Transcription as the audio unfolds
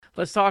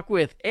Let's talk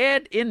with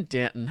Ed in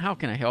Denton. How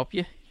can I help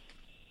you?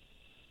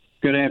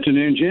 Good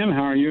afternoon, Jim.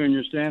 How are you and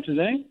your staff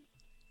today?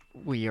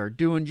 We are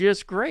doing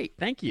just great.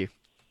 Thank you.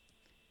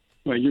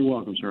 Well, you're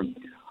welcome, sir.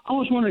 I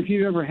was wondering if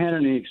you ever had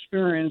any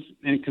experience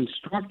in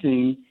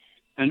constructing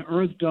an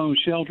earth dome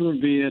shelter,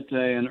 be it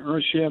an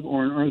earthship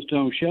or an earth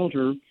dome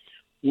shelter,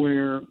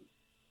 where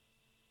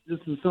this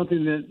is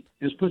something that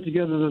is put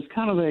together that's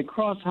kind of a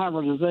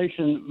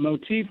cross-hybridization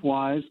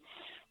motif-wise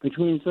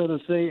between, so to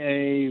say,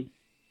 a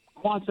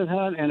Quonset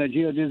hut and a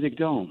geodesic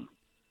dome.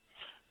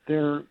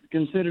 They're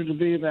considered to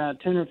be about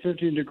 10 or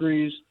 15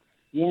 degrees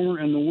warmer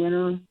in the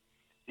winter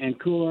and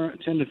cooler,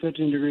 10 to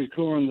 15 degrees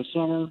cooler in the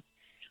summer.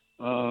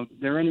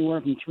 They're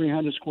anywhere from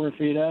 300 square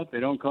feet up.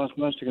 They don't cost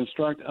much to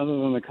construct other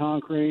than the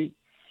concrete.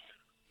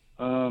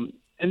 And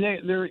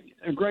they're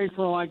great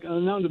for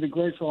known to be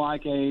great for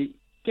like a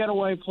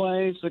getaway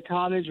place, a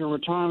cottage, or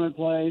retirement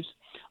place.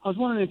 I was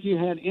wondering if you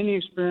had any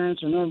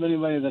experience or know of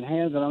anybody that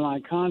has that I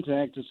might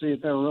contact to see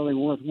if they're really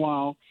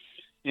worthwhile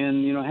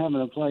in,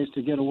 having a place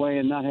to get away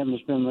and not having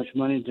to spend much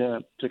money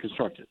to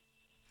construct it.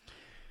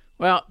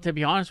 Well, to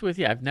be honest with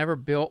you, I've never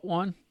built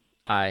one.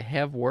 I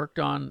have worked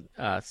on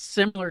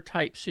similar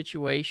type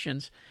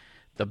situations.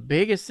 The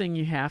biggest thing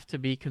you have to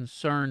be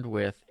concerned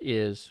with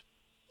is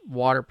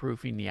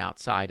waterproofing the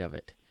outside of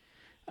it,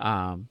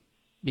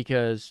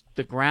 because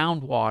the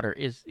groundwater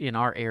is in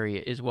our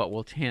area is what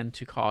will tend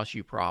to cause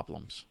you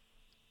problems.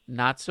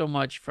 Not so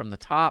much from the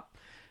top,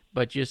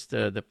 but just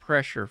the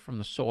pressure from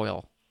the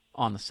soil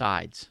on the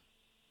sides.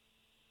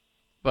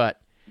 But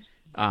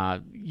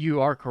you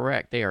are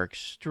correct. They are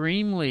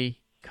extremely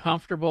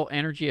comfortable,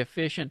 energy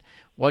efficient.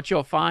 What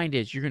you'll find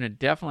is you're going to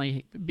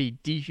definitely be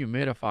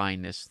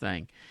dehumidifying this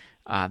thing.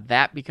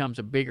 That becomes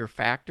a bigger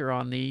factor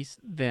on these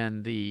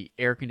than the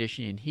air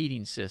conditioning and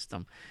heating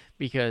system,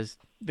 because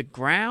the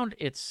ground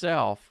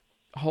itself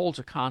holds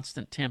a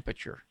constant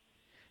temperature.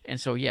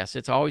 And so, yes,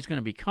 it's always going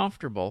to be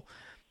comfortable,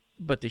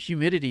 but the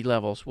humidity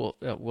levels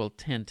will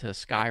tend to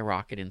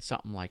skyrocket in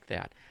something like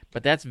that.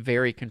 But that's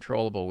very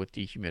controllable with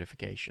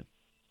dehumidification.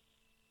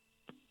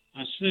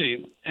 I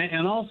see.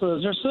 And also,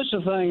 is there such a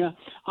thing?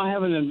 I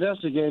haven't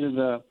investigated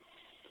the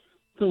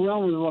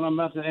realm of what I'm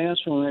about to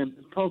ask from a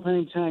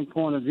propane tank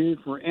point of view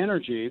for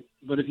energy.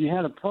 But if you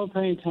had a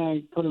propane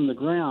tank put in the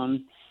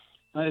ground,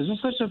 is there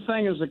such a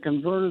thing as a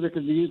converter that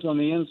could be used on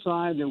the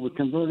inside that would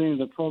convert any of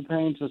the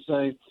propane to,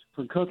 say,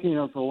 for cooking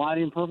or for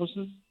lighting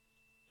purposes?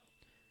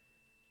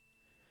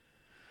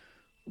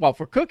 Well,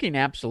 for cooking,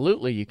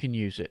 absolutely, you can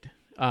use it.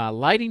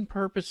 Lighting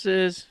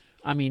purposes,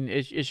 I mean,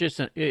 it's just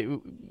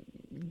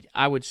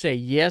I would say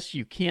yes,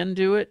 you can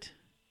do it.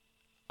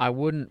 I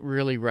wouldn't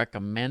really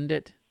recommend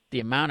it. The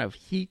amount of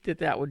heat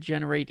that would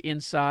generate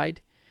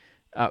inside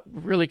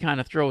really kind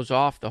of throws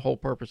off the whole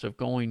purpose of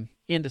going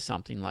into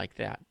something like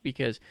that,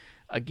 because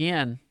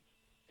again,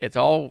 it's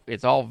all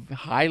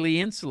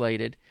highly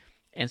insulated,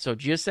 and so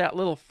just that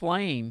little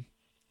flame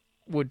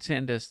would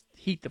tend to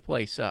heat the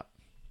place up.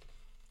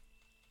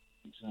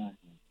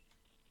 Exactly.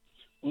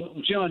 Well,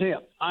 John,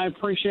 I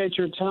appreciate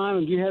your time.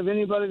 And do you have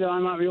anybody that I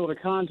might be able to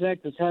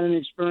contact that's had any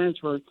experience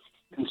for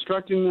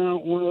constructing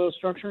one of those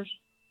structures?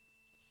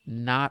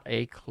 Not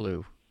a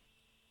clue.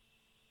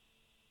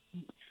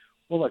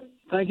 Well, look,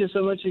 thank you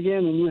so much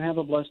again, and you have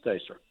a blessed day,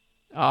 sir.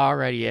 All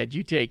righty, Ed.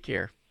 You take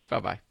care.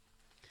 Bye-bye.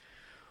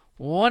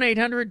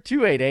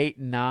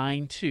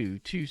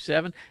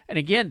 1-800-288-9227. And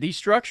again, these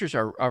structures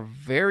are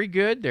very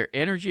good. They're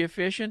energy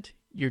efficient.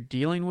 You're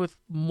dealing with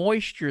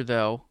moisture,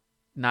 though,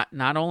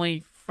 not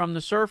only from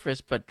the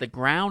surface, but the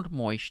ground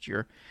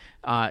moisture.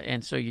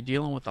 And so you're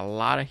dealing with a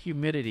lot of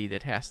humidity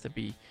that has to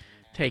be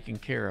taken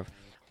care of.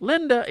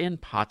 Linda in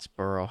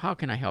Pottsboro, how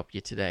can I help you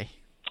today?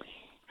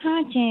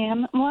 Hi,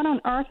 Jim. What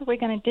on earth are we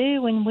going to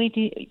do when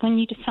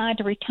you decide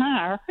to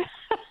retire?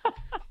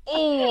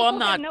 Oh, I'm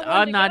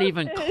not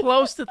even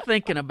close to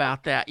thinking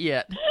about that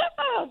yet.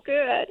 Oh,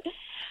 good.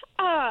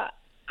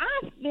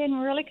 I've been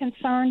really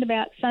concerned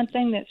about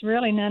something that's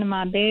really none of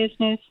my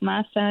business.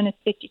 My son is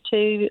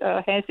 52,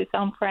 has his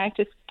own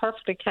practice,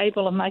 perfectly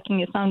capable of making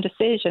his own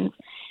decisions.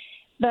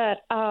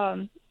 But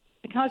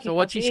because so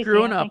what's he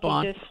screwing up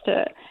on?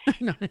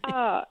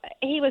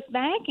 He was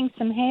backing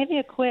some heavy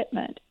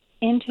equipment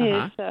into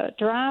his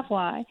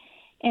driveway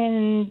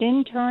and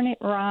didn't turn it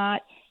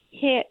right,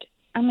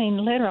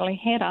 literally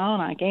head on,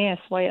 I guess,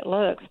 the way it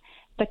looks,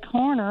 the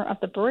corner of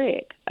the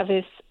brick of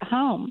his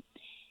home.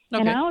 Okay.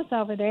 And I was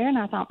over there, and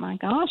I thought, my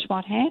gosh,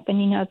 what happened?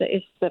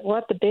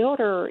 What the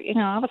builder,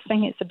 I was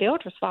thinking it's the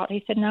builder's fault.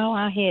 He said, no,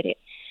 I hit it.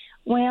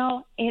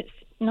 Well, it's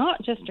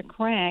not just a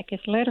crack.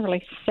 It's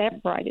literally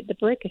separated. The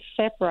brick is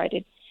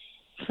separated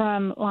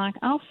from,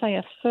 I'll say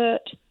a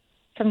foot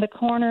from the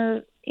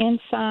corner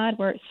inside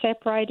where it's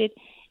separated,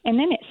 and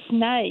then it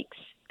snakes,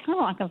 kind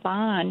of like a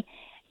vine,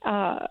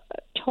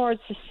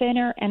 towards the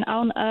center and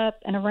on up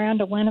and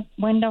around a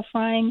window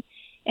frame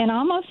and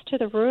almost to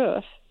the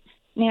roof.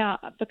 Now,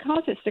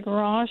 because it's the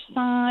garage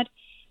side,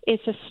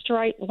 it's a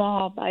straight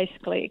wall,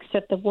 basically,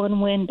 except the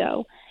one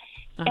window.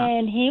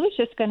 And he was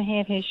just going to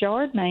have his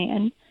yard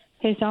man,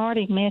 who's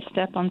already messed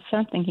up on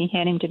something he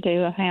had him to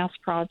do, a house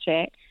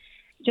project,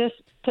 just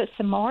put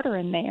some mortar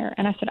in there.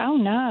 And I said, oh,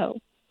 no,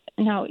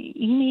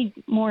 you need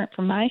more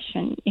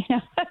information. You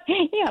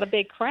got a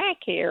big crack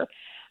here.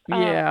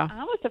 Yeah.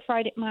 I was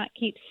afraid it might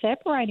keep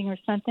separating or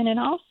something. And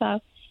also,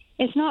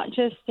 it's not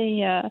just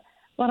the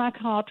what I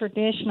call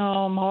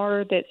traditional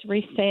mortar that's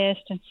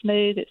recessed and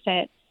smooth. It's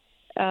that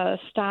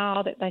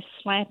style that they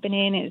slap it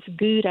in and it's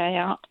gooed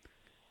out.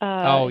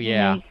 Oh,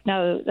 yeah.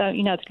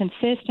 The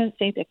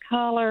consistency, the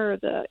color,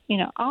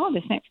 all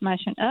this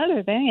information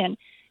other than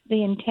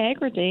the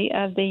integrity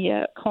of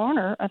the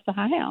corner of the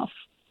house.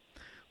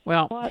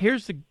 Well,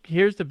 here's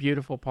the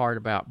beautiful part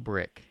about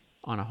brick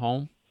on a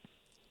home.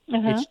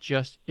 Uh-huh.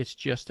 It's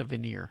just a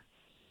veneer.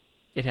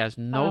 It has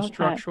no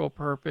structural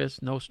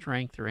purpose, no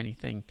strength or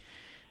anything.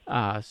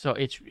 So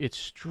it's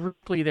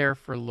strictly there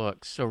for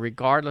looks. So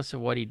regardless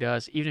of what he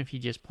does, even if he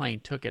just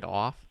plain took it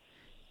off,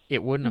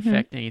 it wouldn't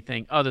affect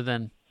anything other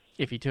than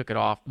if he took it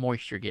off,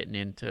 moisture getting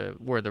into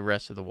where the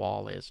rest of the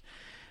wall is.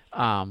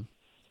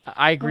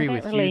 I agree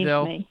with you,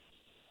 though. Me.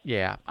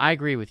 Yeah, I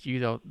agree with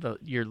you, though.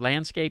 Your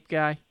landscape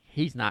guy,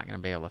 he's not going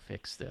to be able to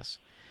fix this.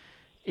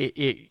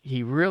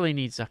 He really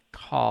needs to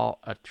call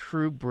a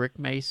true brick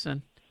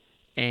mason,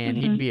 and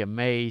he'd be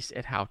amazed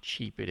at how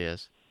cheap it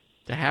is.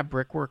 To have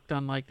brickwork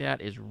done like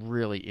that is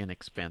really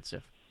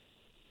inexpensive.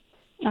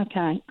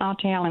 Okay, I'll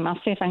tell him. I'll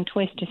see if I can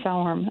twist his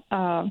arm.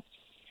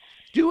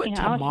 Do it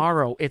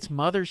tomorrow. It's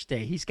Mother's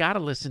Day. He's got to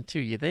listen to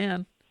you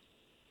then.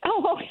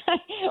 Oh,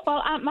 okay.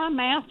 Well, my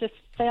mouth just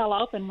fell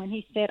open when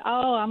he said,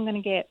 oh, I'm going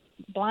to get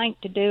blank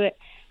to do it.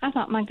 I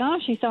thought, my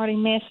gosh, he's already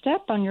messed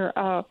up on your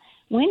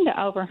window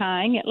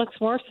overhang. It looks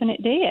worse than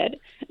it did.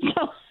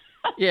 So.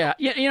 Yeah,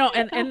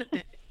 and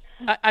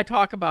I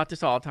talk about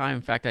this all the time.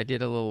 In fact, I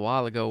did a little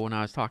while ago when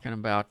I was talking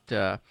about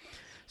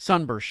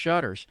sunburst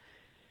shutters.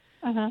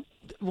 Uh-huh.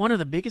 One of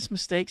the biggest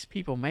mistakes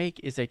people make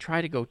is they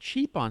try to go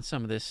cheap on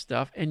some of this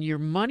stuff, and you're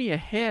money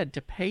ahead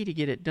to pay to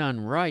get it done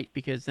right,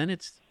 because then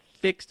it's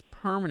fixed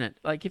permanent.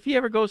 Like if he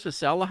ever goes to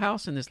sell a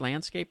house and this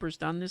landscaper's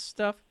done this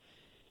stuff,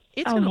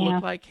 it's going to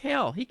look like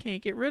hell. He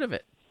can't get rid of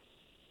it.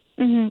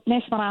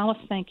 That's what I was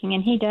thinking,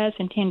 and he does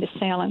intend to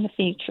sell in the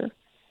future.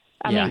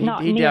 I mean,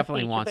 not he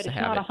definitely future, wants to have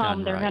it done right. It's not a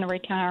home they're going to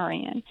retire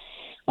in.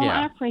 Well,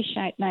 Yeah. I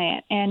appreciate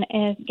that. And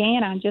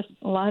again, I just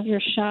love your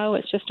show.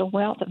 It's just a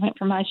wealth of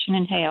information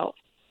and help.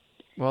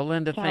 Well,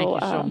 Linda, thank you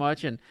so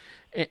much. And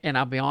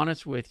I'll be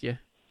honest with you,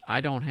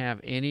 I don't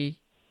have any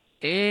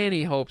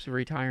hopes of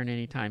retiring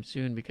anytime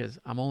soon because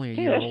I'm only a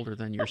year older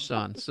than your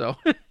son. So.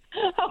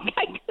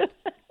 Okay, good.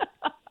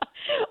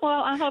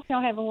 Well, I hope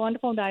y'all have a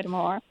wonderful day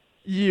tomorrow.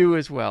 You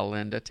as well,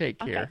 Linda. Take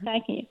care. Okay,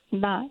 thank you.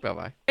 Bye.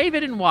 Bye-bye.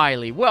 David and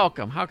Wiley,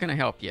 welcome. How can I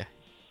help you?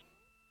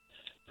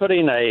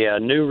 Putting a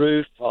new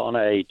roof on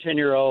a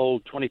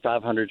 10-year-old,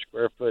 2,500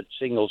 square foot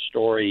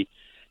single-story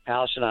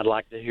house, and I'd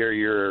like to hear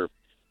your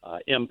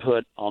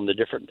input on the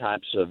different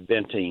types of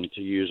venting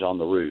to use on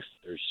the roof.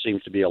 There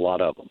seems to be a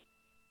lot of them.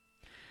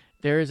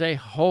 There is a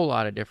whole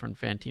lot of different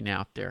venting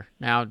out there.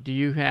 Now, do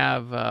you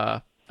have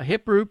a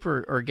hip roof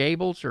or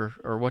gables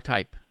or what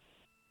type?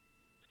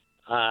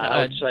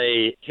 I would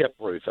say hip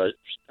roof, a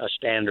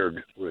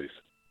standard roof.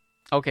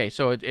 Okay,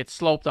 so it's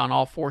sloped on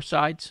all four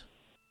sides?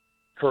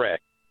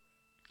 Correct.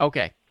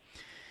 Okay.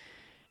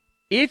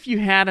 If you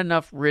had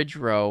enough ridge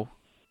row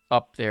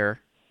up there,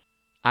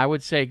 I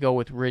would say go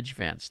with ridge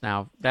vents.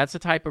 Now, that's the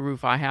type of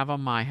roof I have on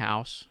my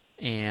house,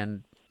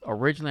 and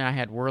originally I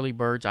had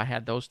whirlybirds. I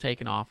had those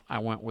taken off. I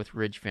went with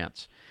ridge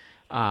vents.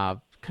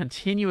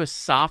 Continuous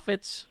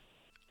soffits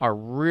are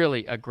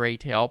really a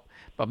great help,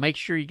 but make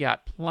sure you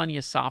got plenty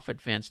of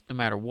soffit vents no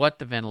matter what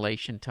the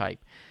ventilation type.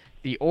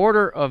 The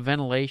order of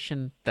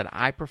ventilation that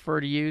I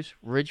prefer to use,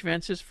 ridge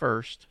vents is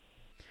first.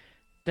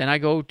 Then I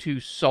go to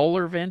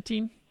solar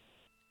venting,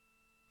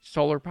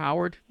 solar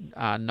powered,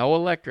 no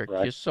electric,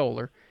 right. Just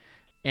solar.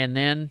 And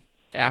then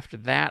after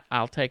that,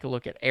 I'll take a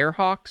look at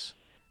Airhawks.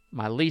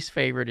 My least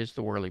favorite is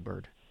the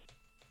Whirlybird.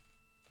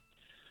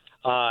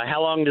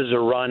 How long does the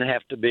run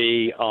have to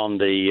be on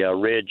the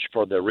ridge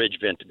for the ridge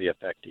vent to be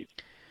effective?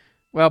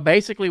 Well,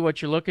 basically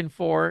what you're looking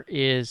for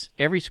is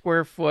every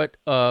square foot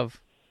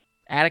of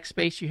attic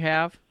space you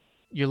have,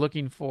 you're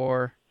looking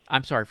for,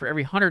 for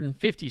every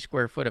 150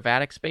 square foot of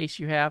attic space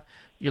you have,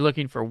 you're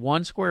looking for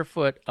 1 square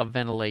foot of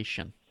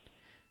ventilation.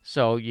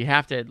 So you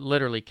have to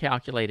literally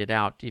calculate it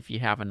out if you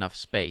have enough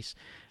space.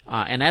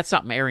 And that's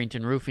something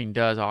Arrington Roofing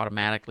does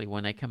automatically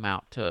when they come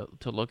out to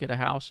look at a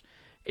house,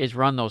 is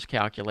run those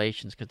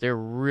calculations because they're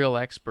real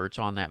experts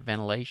on that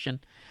ventilation.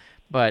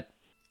 But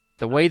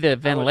the way the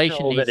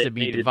ventilation needs to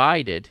be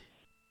divided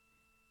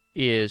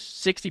is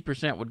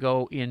 60% would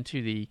go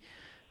into the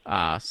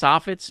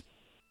soffits,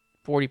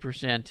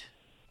 40%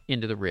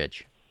 into the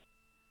ridge.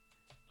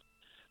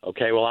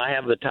 Okay, well, I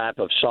have the type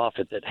of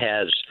soffit that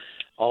has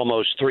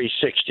almost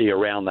 360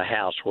 around the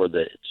house where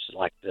it's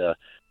like the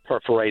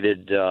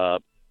perforated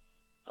soffit.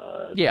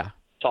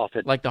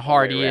 Like the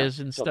Hardy is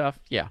and stuff,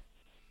 yeah.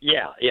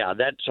 Yeah,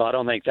 so I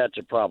don't think that's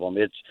a problem.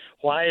 It's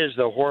why is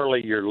the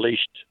Whirly your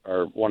least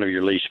or one of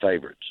your least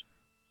favorites?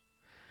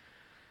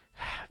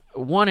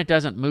 One, it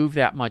doesn't move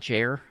that much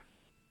air.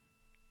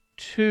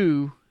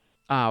 Two,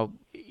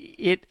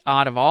 it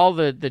out of all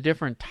the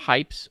different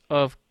types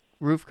of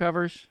roof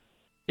covers,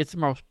 it's the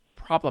most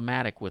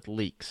problematic with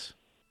leaks.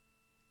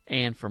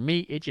 And for me,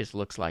 it just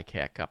looks like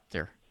heck up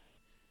there.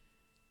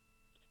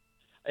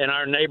 In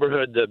our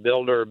neighborhood, the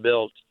builder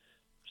built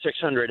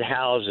 600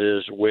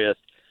 houses with,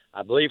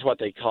 I believe, what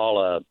they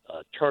call a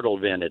turtle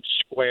vent. It's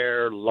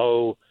square,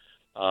 low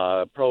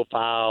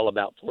profile,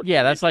 about 14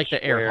 Yeah, that's inches like the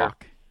square.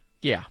 Airhawk.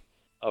 Yeah.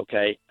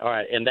 Okay, all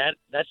right, and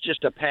that's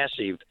just a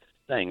passive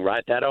thing,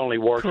 right? That only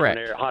works Correct.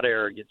 when hot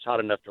air gets hot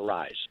enough to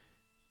rise.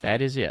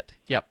 That is it.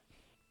 Yep,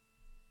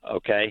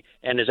 Okay,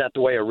 and is that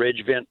the way a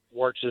ridge vent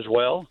works as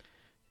well?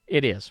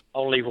 it is.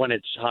 Only when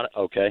it's hot.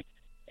 Okay,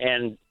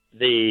 and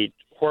the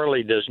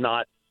Whirly does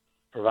not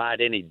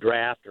provide any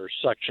draft or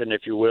suction,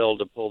 if you will,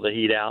 to pull the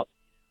heat out.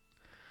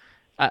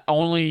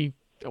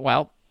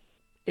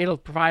 It'll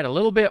provide a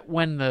little bit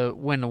when the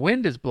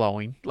wind is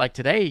blowing. Like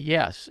today,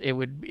 yes, it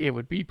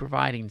would be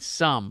providing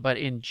some, but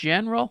in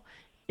general,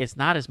 it's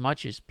not as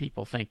much as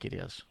people think it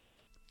is.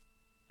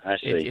 I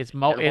see. It's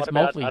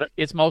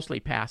mostly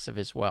passive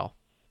as well.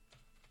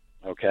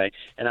 Okay,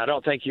 and I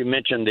don't think you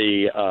mentioned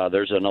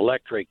there's an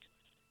electric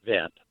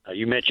vent.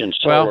 You mentioned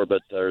solar,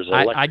 but there's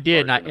electric. I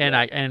did, version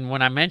and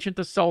when I mentioned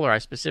the solar, I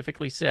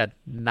specifically said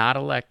not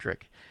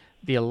electric.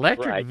 The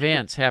electric Right.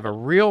 vents have a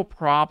real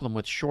problem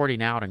with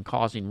shorting out and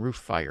causing roof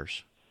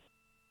fires.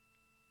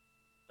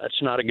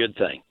 That's not a good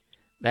thing.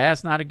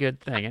 That's not a good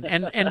thing.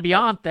 And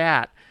beyond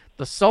that,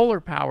 the solar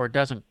power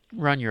doesn't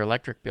run your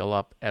electric bill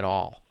up at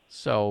all.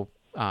 So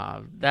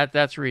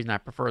that's the reason I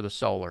prefer the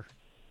solar.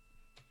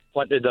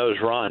 What did those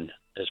run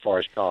as far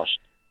as cost?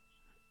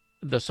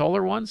 The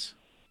solar ones?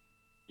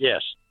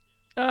 Yes.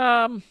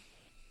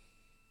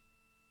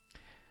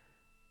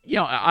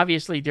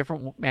 Obviously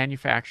different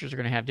manufacturers are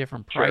going to have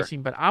different Sure.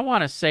 pricing, but I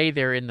want to say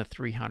they're in the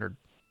 300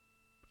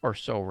 or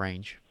so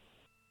range.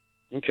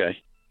 Okay.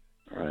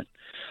 All right.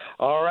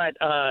 All right.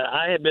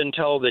 I had been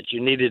told that you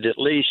needed at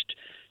least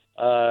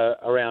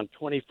around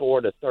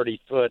 24 to 30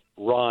 foot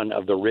run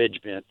of the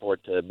ridge vent for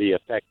it to be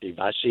effective.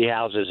 I see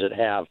houses that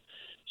have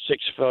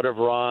 6 foot of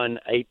run,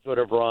 8 foot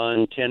of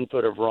run, 10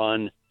 foot of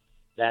run,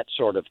 that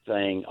sort of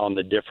thing on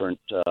the different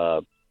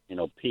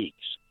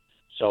peaks.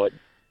 So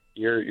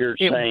you're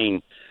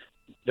saying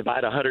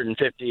divide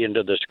 150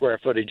 into the square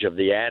footage of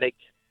the attic.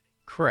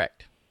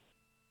 Correct.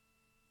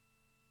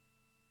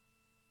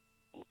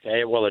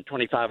 Okay. Well, a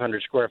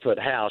 2,500 square foot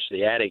house,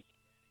 the attic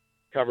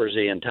covers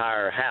the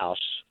entire house.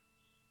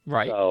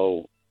 Right.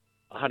 So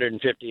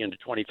 150 into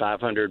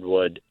 2,500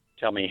 would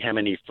tell me how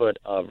many foot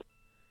of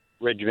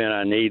ridge vent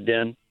I need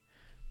then?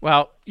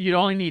 Well, you'd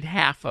only need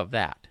half of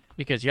that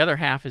because the other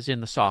half is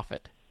in the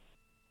soffit.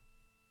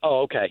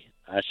 Oh, okay.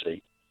 I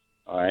see.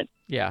 All right.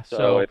 Yeah.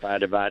 So if I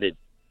divided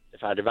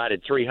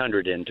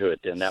 300 into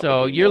it, then that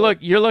so would be you're more.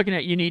 looking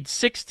at you need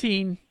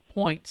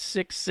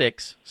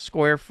 16.66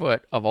 square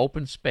foot of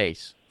open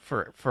space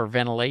for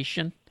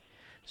ventilation.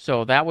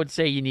 So that would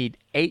say you need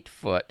 8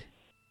 foot.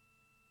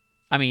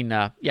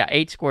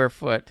 8 square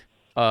foot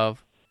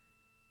of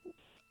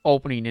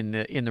opening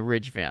in the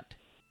ridge vent.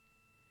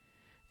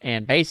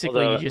 And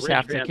basically, you just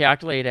have to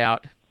calculate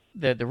out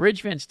the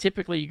ridge vents.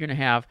 Typically, you're going to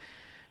have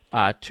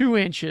 2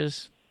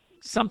 inches,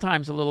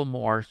 sometimes a little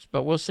more,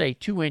 but we'll say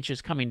 2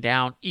 inches coming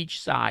down each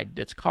side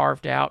that's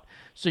carved out.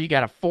 So you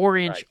got a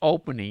 4-inch Right.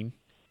 opening,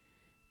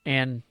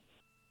 and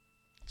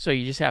so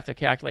you just have to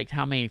calculate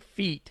how many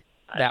feet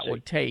that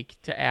would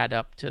take to add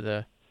up to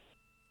the.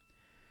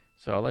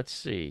 So let's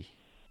see.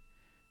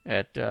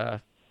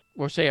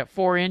 We'll say at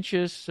 4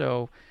 inches.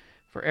 So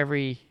for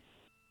every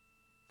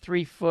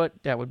 3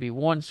 foot, that would be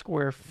 1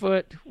 square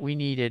foot. We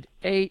needed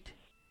 8.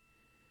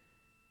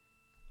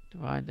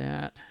 Divide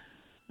that.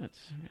 Let's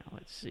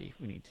see.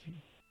 We need to.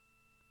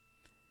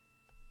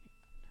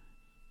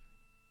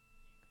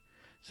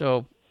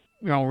 So,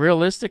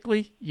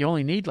 realistically, you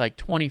only need like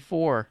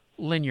 24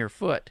 linear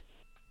foot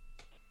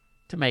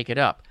to make it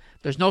up.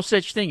 There's no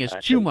such thing as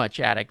too much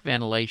attic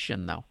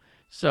ventilation, though.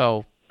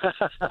 So,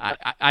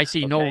 I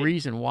see no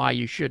reason why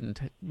you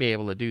shouldn't be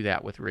able to do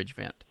that with ridge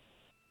vent.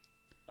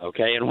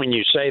 Okay, and when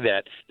you say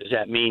that, does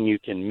that mean you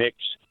can mix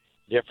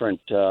different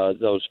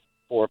those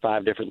 4 or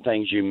 5 different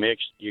things you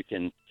mixed? You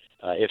can,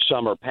 if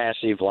some are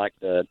passive, like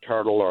the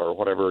Turtle or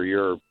whatever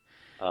your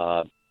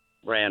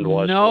brand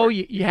was. No, for,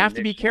 you have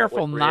to be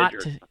careful not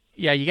to.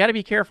 Yeah, you got to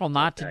be careful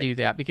not to do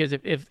that because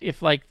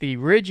if like the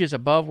ridge is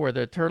above where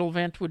the turtle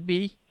vent would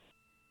be,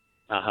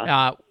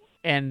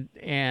 and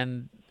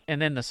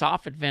then the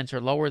soffit vents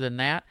are lower than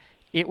that,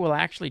 it will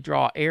actually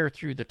draw air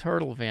through the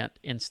turtle vent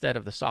instead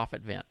of the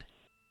soffit vent.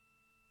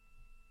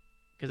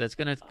 Because it's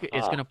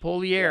gonna pull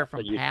the air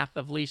from path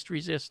of least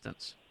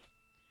resistance,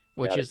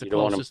 which is the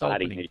closest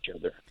opening. Fighting each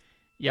other.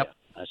 Yep.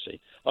 Yeah, I see.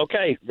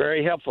 Okay,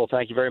 very helpful.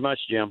 Thank you very much,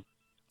 Jim.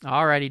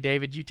 All righty,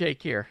 David. You take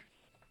care.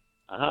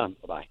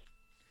 Bye-bye.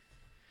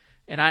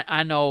 And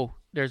I know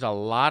there's a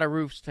lot of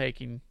roofs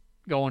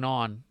going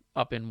on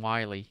up in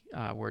Wiley,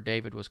 where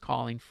David was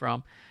calling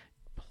from.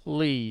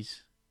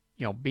 Please,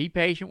 be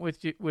patient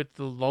with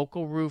the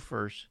local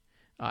roofers.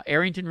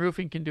 Arrington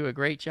Roofing can do a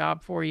great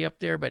job for you up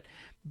there, but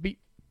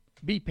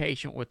be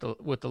patient with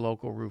the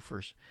local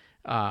roofers.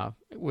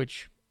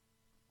 Which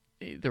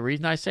the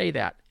reason I say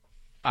that,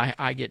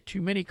 I get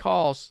too many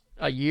calls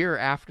a year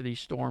after these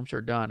storms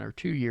are done, or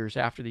 2 years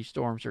after these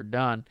storms are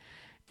done,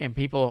 and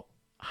people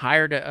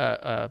hired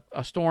a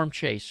storm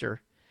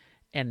chaser,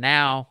 and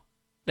now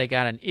they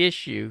got an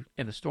issue,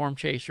 and the storm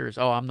chaser is,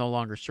 I'm no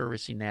longer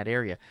servicing that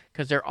area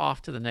because they're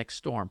off to the next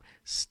storm.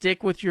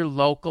 Stick with your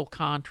local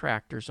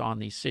contractors on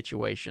these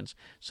situations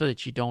so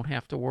that you don't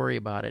have to worry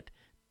about it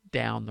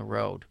down the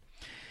road.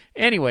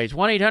 Anyways,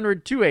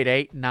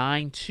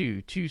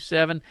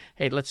 1-800-288-9227.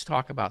 Hey, let's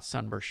talk about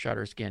Sunburst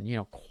Shutters again.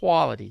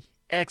 Quality,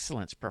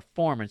 excellence,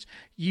 performance.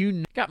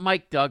 Got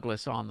Mike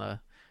Douglas on the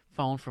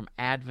phone from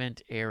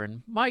Advent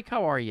Aaron. Mike,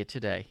 how are you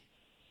today?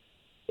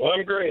 Well,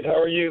 I'm great. How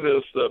are you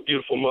this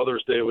beautiful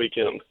Mother's Day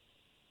weekend?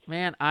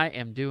 Man, I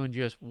am doing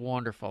just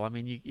wonderful. I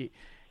mean,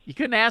 you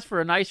couldn't ask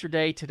for a nicer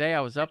day today.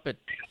 I was up at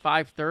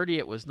 5:30.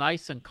 It was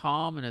nice and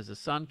calm, and as the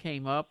sun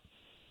came up,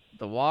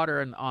 the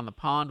water on the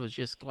pond was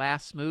just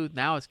glass smooth.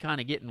 Now it's kind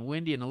of getting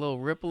windy and a little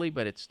ripply,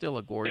 but it's still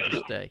a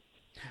gorgeous day.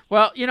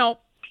 Well,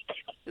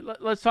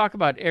 let's talk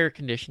about air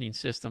conditioning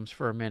systems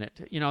for a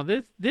minute.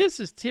 This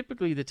is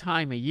typically the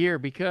time of year,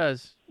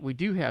 because we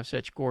do have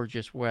such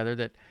gorgeous weather,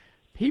 that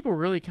people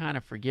really kind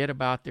of forget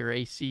about their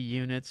AC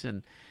units,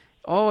 and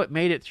it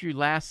made it through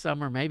last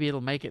summer, maybe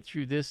it'll make it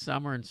through this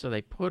summer, and so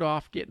they put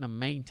off getting them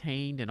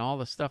maintained and all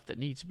the stuff that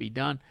needs to be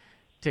done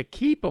to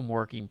keep them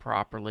working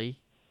properly.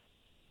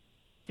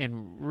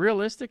 And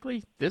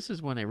realistically, this is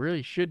when they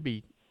really should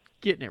be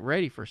getting it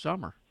ready for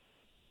summer.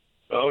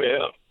 Oh,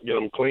 yeah. Get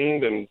them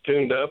cleaned and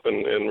tuned up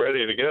and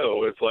ready to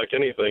go. It's like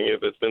anything.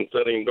 If it's been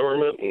sitting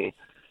dormant and,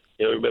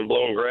 we've been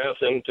blowing grass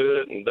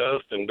into it and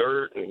dust and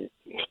dirt and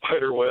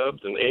spider webs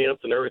and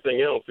ants and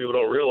everything else, people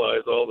don't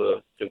realize all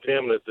the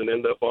contaminants that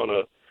end up on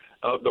a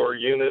outdoor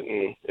unit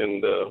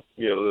and the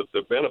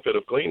benefit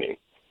of cleaning.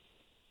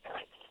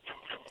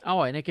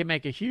 Oh, and it can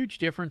make a huge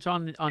difference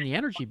on the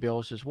energy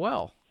bills as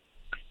well.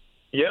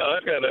 Yeah,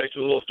 I've got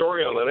actually a little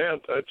story on that.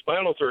 I had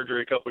spinal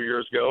surgery a couple of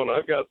years ago, and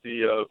I've got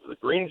the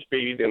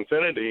Greenspeed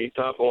Infinity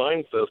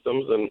top-of-the-line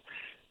systems,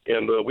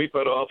 and we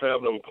put off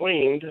having them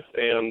cleaned.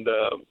 And,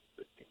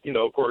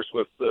 of course,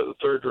 with the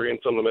surgery and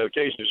some of the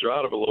medications, you're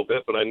out of it a little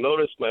bit. But I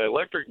noticed my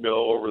electric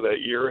bill over that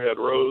year had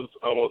rose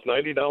almost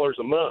 $90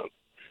 a month,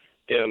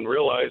 and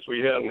realized we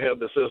hadn't had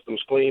the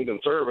systems cleaned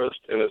and serviced.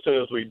 And as soon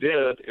as we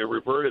did, it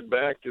reverted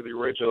back to the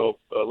original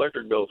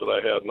electric bills that I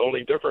had. And the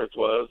only difference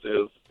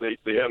is they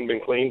hadn't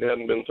been cleaned,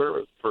 hadn't been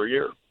serviced for a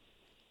year.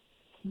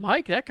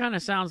 Mike, that kind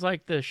of sounds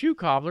like the shoe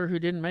cobbler who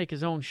didn't make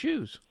his own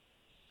shoes.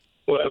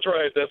 Well, that's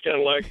right. That's kind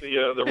of like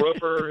the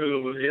roofer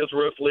who his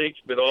roof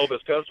leaks, but all of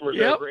his customers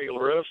have great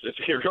roofs.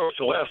 You're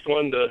the last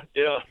one to,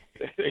 the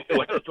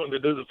last one to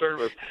do the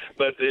service.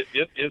 But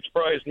it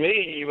surprised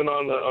me, even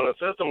on a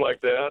system like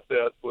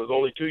that was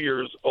only 2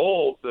 years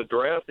old, the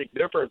drastic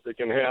difference it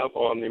can have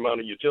on the amount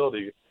of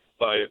utility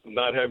by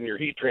not having your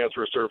heat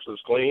transfer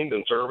surfaces cleaned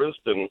and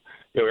serviced and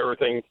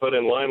everything put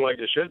in line like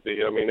it should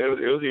be. I mean, it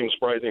was even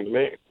surprising to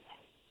me.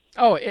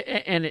 Oh,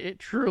 and it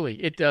truly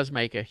does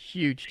make a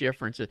huge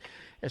difference,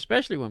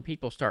 especially when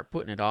people start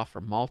putting it off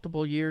for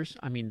multiple years.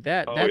 I mean,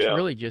 that's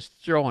really just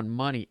throwing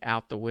money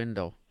out the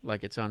window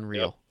like it's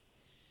unreal. Yep.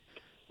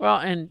 Well,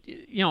 and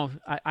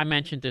I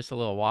mentioned this a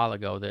little while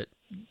ago, that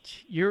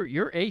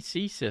your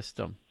AC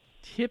system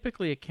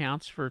typically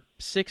accounts for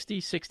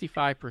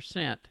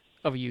 65%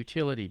 of a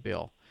utility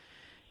bill.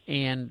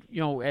 And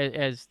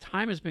as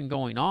time has been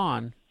going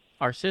on,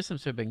 our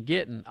systems have been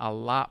getting a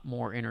lot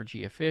more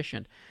energy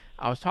efficient.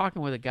 I was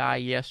talking with a guy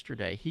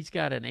yesterday. He's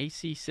got an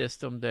AC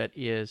system that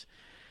is,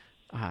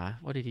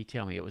 what did he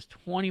tell me? It was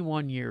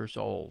 21 years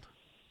old.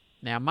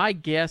 Now, my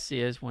guess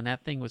is when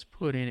that thing was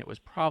put in, it was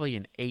probably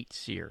an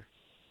 8-SEER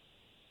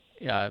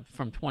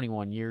from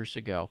 21 years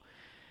ago.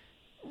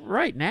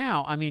 Right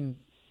now, I mean,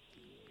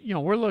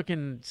 we're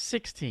looking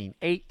 16,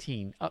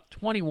 18, up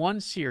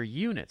 21 SEER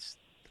units.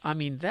 I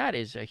mean, that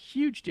is a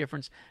huge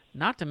difference,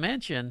 not to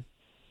mention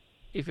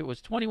if it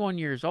was 21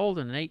 years old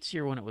and an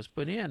 8-SEER when it was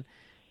put in,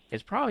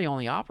 it's probably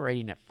only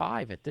operating at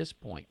 5 at this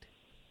point.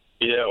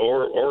 Yeah,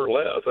 or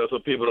less. That's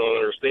what people don't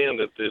understand.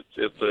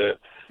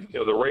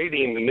 The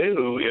rating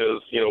new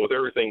is, with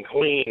everything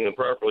clean and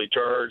properly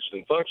charged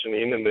and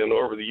functioning, and then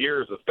over the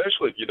years,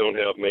 especially if you don't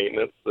have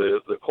maintenance, the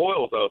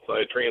coils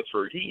outside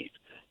transfer heat.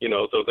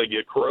 So if they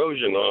get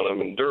corrosion on them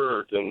and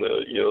dirt, and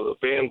the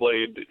fan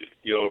blade,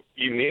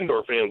 even the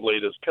indoor fan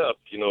blade is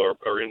cupped,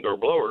 or indoor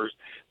blowers,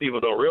 people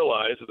don't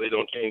realize that they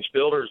don't change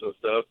filters and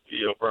stuff,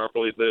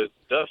 properly. The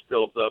dust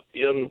builds up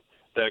in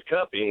that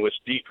cupping, which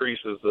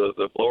decreases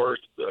the blower's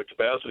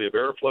capacity of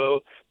airflow.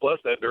 Plus,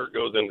 that dirt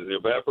goes into the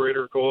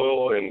evaporator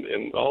coil,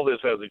 and all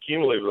this has a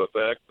cumulative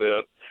effect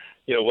that,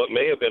 what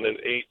may have been an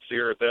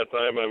 8-SEER at that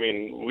time, I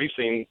mean, we've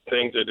seen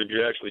things that if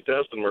you actually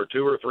test them are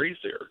 2 or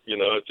 3-SEER.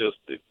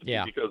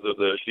 It's because of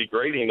the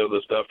degrading of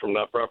the stuff from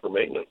not proper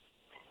maintenance.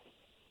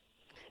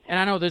 And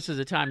I know this is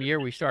the time of year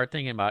we start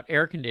thinking about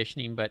air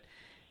conditioning, but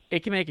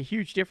it can make a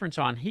huge difference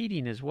on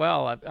heating as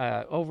well.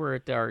 Over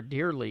at our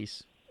Deer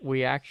Lease,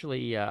 we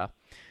actually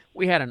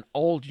we had an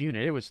old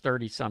unit. It was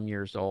 30 some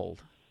years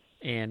old,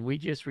 and we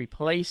just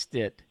replaced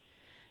it.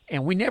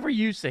 And we never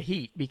used the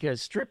heat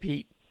because strip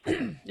heat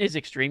is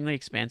extremely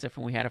expensive,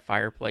 and we had a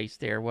fireplace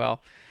there.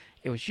 Well,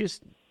 it was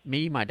just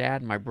me, my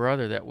dad, and my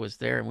brother that was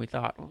there, and we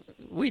thought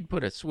we'd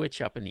put a switch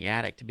up in the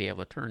attic to be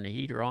able to turn the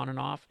heater on and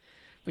off.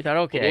 We thought,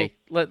 okay,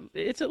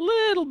 it's a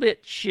little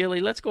bit chilly.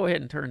 Let's go ahead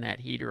and turn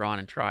that heater on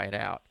and try it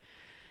out.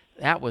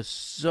 That was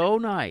so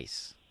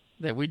nice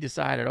that we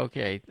decided,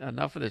 okay,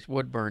 enough of this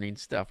wood burning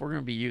stuff. We're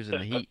going to be using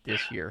the heat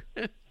this year.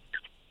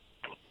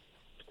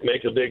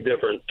 Makes a big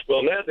difference.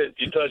 Well, now that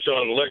you touch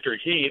on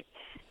electric heat,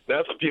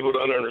 that's what people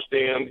don't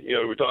understand.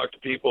 We talk to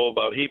people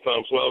about heat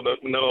pumps. Well,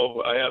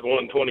 no, I had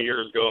one 20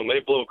 years ago, and they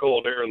blow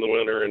cold air in the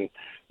winter. And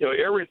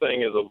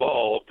everything has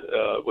evolved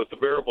with the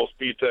variable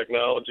speed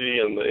technology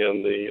and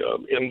the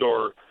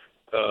indoor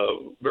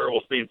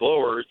variable speed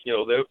blowers.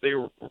 They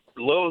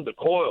load the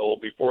coil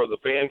before the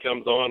fan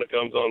comes on. It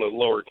comes on at a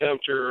lower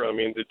temperature. I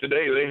mean,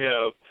 today they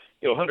have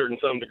 100 and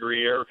some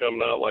degree air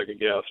coming out like a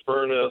gas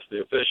furnace.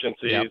 The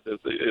efficiencies,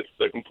 it's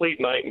a complete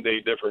night and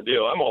day different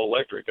deal. I'm all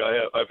electric.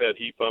 I've had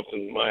heat pumps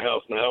in my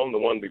house now and the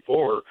one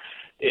before,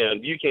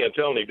 and you can't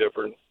tell any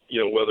difference,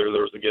 whether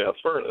there was a gas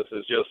furnace.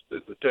 It's just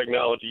the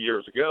technology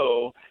years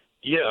ago.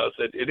 Yes,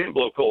 it didn't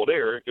blow cold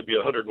air. It could be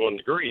 101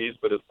 degrees,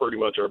 but it's pretty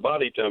much our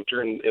body temperature.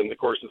 And of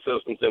course, the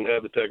systems didn't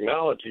have the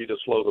technology to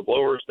slow the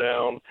blowers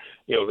down.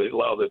 They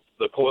allow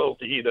the coils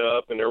to heat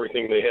up, and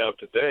everything they have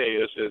today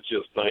is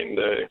just night and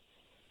day.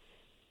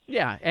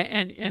 Yeah,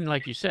 and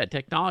like you said,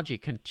 technology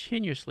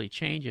continuously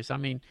changes. I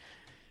mean,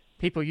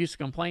 people used to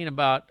complain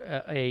about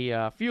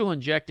a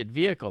fuel-injected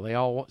vehicle. They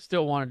all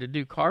still wanted to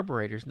do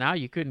carburetors. Now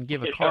you couldn't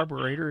give a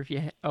carburetor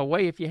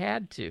away if you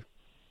had to.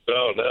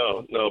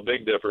 Oh, no,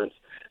 big difference.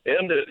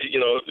 And,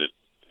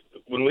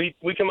 when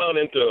we come out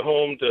into a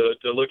home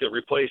to look at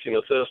replacing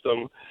a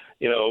system,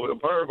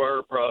 part of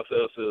our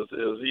process is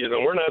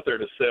we're not there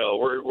to sell.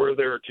 We're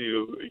there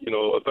to,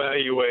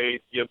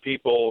 evaluate, give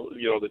people,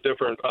 the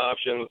different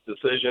options,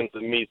 decisions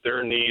that meet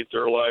their needs,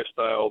 their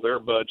lifestyle, their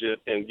budget,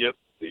 and get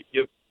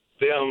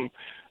them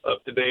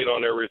up to date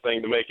on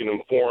everything to make an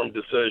informed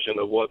decision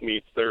of what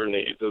meets their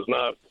needs. It's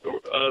not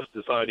us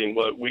deciding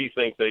what we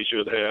think they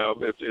should have.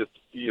 It's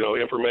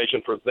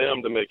information for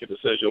them to make a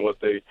decision what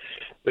they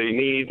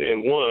need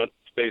and want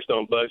based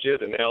on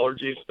budget and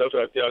allergies. Stuff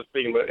I was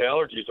speaking about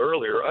allergies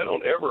earlier. I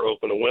don't ever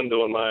open a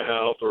window in my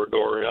house or a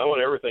door. I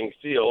want everything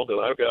sealed, and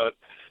I've got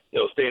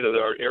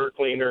state-of-the-art air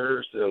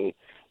cleaners and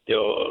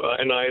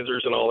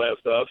ionizers and all that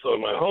stuff. So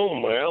in my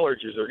home, my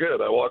allergies are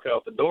good. I walk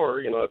out the door,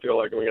 I feel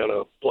like I'm going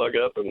to plug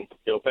up and,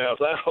 pass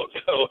out.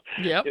 So,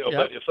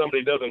 but if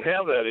somebody doesn't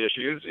have that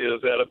issues, is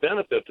that a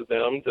benefit to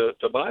them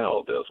to buy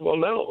all this? Well,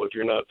 no, if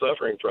you're not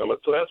suffering from it.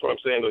 So that's what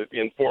I'm saying with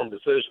informed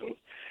decisions.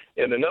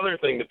 And another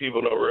thing that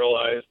people don't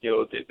realize, they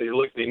look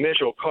at the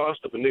initial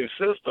cost of a new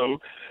system.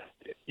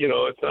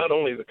 It's not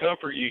only the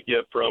comfort you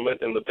get from it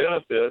and the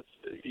benefits,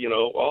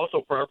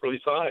 also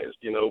properly sized.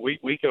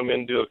 We come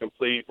into a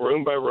complete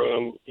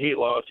room-by-room heat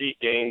loss, heat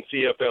gain,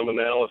 CFM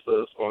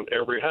analysis on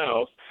every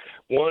house,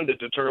 one, to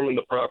determine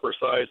the proper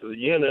size of the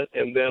unit,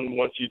 and then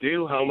once you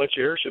do, how much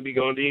air should be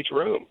going to each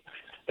room,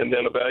 and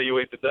then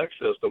evaluate the duct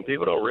system.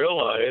 People don't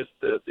realize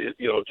that,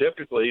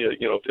 typically,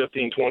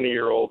 15,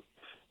 20-year-old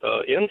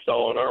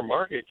install in our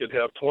market could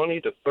have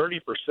 20 to 30%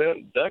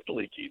 duct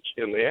leakage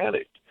in the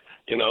attic.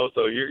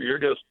 So you're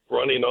just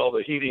running all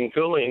the heating,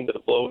 cooling to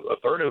blow a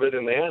third of it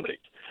in the attic.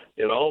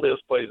 And all this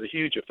plays a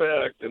huge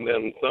effect. And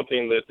then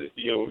something that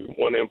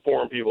want to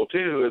inform people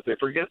too is they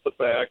forget the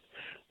fact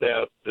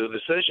that the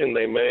decision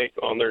they make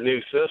on their new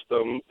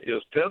system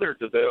is tethered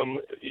to them,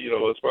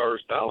 as far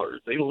as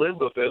dollars. They live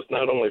with this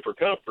not only for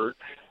comfort,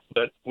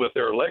 but with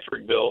their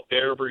electric bill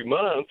every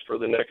month for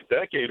the next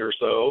decade or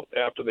so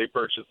after they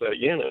purchase that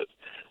unit.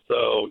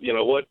 So,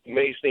 what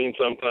may seem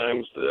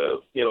sometimes,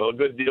 a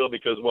good deal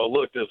because, well,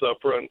 look, this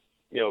upfront,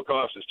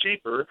 cost is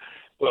cheaper.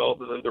 Well,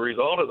 the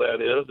result of that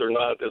is they're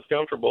not as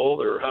comfortable.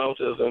 Their house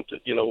isn't,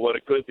 what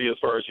it could be as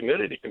far as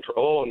humidity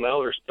control. And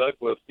now they're stuck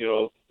with,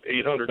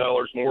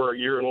 $800 more a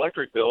year in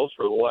electric bills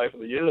for the life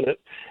of the unit.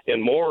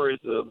 And more as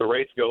the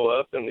rates go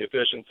up and the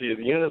efficiency of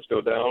the units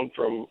go down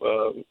from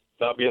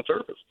not being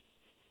serviced.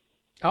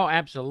 Oh,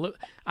 absolutely.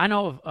 I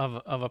know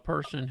of a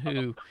person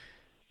who,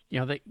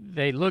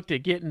 they looked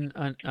at getting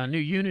a new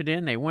unit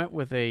in. They went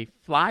with a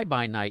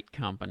fly-by-night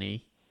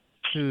company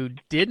who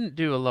didn't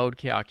do a load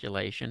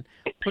calculation,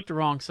 put the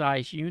wrong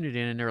size unit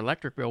in, and their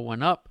electric bill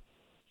went up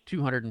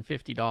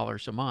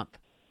 $250 a month.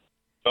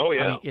 Oh,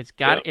 yeah. I mean,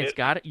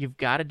 you've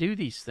got to do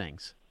these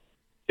things.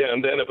 Yeah,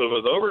 and then if it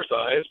was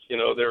oversized,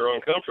 they're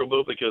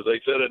uncomfortable because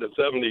they set it at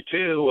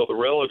 72. Well, the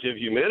relative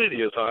humidity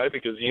is high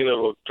because the unit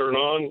will turn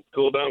on,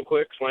 cool down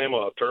quick, slam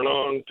off, turn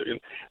on. And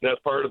that's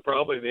part of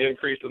probably the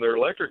increase in their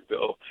electric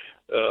bill.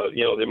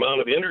 The amount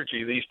of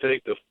energy these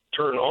take to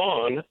turn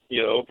on,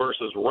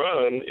 versus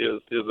run is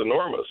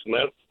enormous. And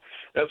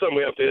that's something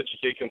we have to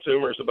educate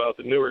consumers about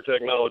the newer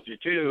technology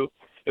too.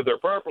 if they're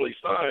properly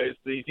sized,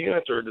 these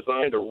units are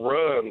designed to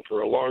run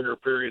for a longer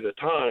period of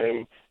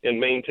time and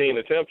maintain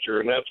a temperature,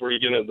 and that's where you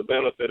get into the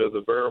benefit of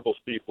the variable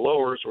speed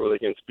blowers, where they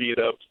can speed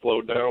up,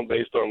 slow down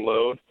based on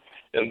load,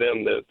 and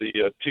then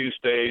the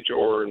two-stage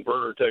or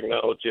inverter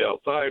technology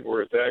outside,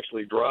 where it's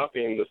actually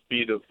dropping the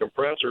speed of the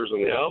compressors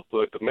and the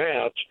output to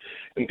match,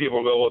 and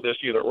people go, well, this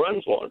unit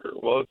runs longer.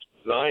 Well, it's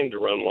designed to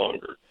run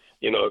longer.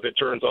 If it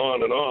turns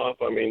on and off,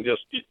 I mean,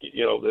 just, if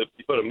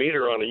you put a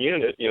meter on a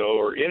unit,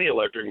 or any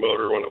electric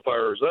motor, when it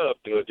fires up,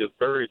 it just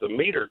buries the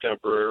meter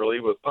temporarily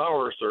with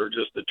power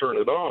surges to turn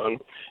it on,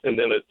 and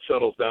then it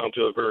settles down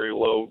to a very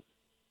low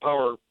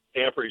power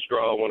amperage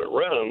draw when it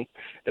runs,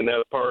 and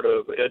that's part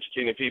of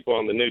educating people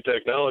on the new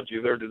technology.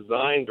 They're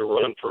designed to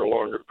run for a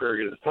longer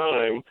period of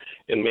time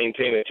and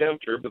maintain a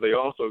temperature, but they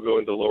also go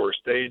into lower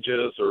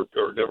stages or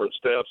different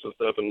steps and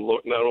stuff, and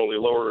not only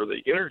lower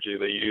the energy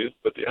they use,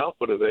 but the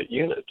output of that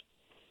unit.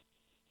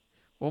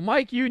 Well,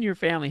 Mike, you and your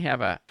family have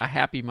a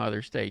happy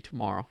Mother's Day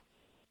tomorrow.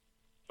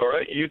 All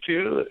right, you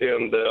too,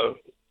 and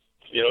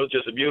it's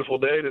just a beautiful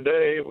day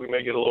today. We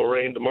may get a little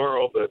rain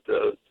tomorrow, but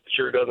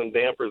sure doesn't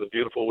damper the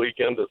beautiful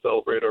weekend to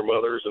celebrate our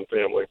mothers and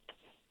family.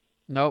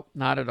 Nope,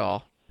 not at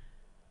all.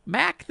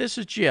 Mac, this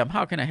is Jim.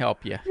 How can I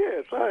help you?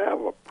 Yes, I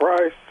have a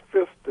Price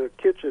Vista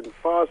kitchen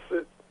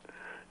faucet,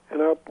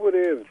 and I put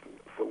in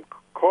some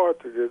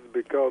cartridges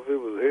because it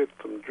was hit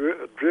some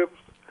drips.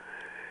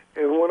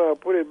 And when I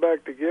put it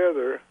back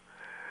together,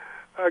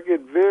 I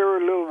get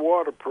very little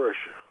water pressure.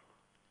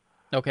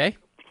 Okay.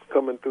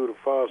 Coming through the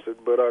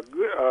faucet, but I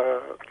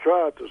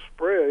tried to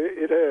spray it.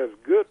 It has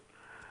good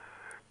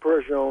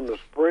pressure on the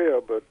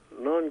sprayer, but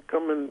none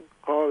coming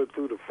harder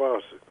through the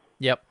faucet.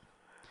 Yep.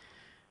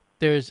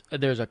 There's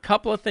a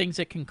couple of things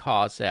that can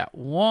cause that.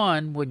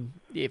 One,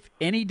 if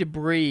any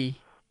debris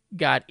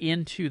got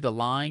into the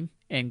line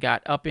and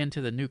got up into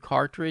the new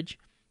cartridge,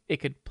 it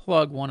could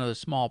plug one of the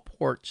small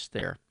ports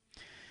there.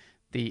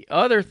 The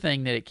other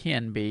thing that it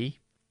can be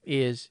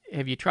is,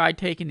 have you tried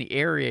taking the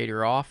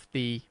aerator off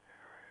the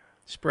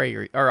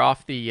sprayer or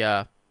off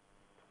the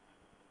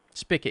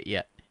spigot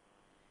yet?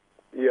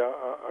 Yeah,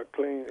 I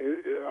clean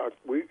it.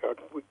 We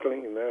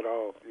clean that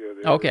off.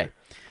 Yeah. Okay.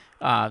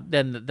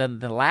 Then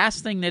the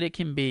last thing that it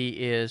can be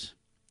is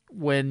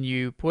when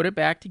you put it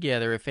back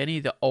together, if any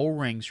of the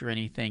O-rings or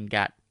anything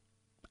got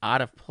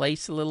out of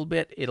place a little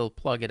bit, it'll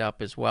plug it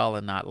up as well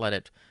and not let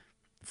it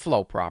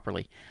flow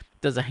properly.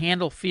 Does the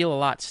handle feel a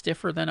lot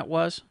stiffer than it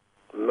was?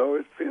 No,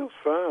 it feels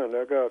fine.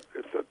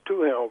 It's a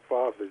two-handle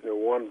faucet,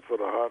 one for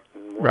the hot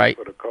and one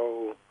for the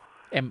cold.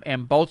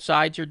 And both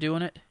sides are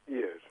doing it?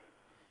 Yes.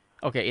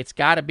 Okay, it's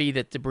got to be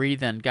that debris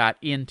then got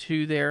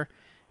into there,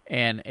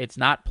 and it's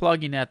not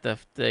plugging at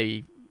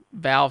the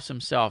valves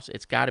themselves.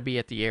 It's got to be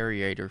at the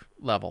aerator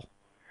level.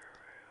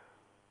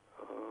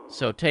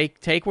 So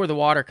take where the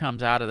water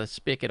comes out of the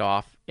spigot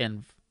off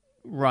and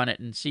run it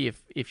and see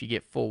if you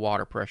get full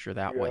water pressure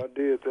that way. Yeah, I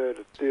did that.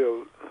 It's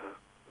still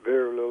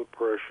very little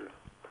pressure.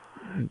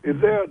 Is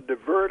there a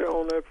diverter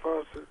on that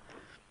faucet?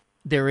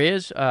 There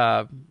is.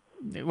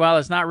 Well,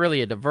 it's not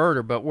really a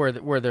diverter, but where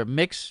the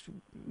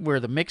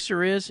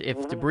mixer is,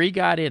 if debris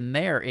got in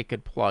there, it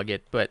could plug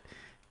it. But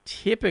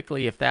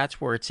typically, if that's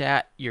where it's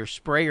at, your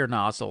sprayer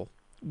nozzle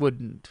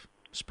wouldn't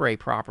spray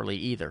properly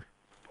either.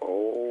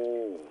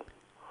 Oh,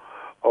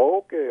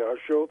 okay. I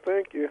sure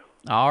thank you.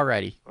 All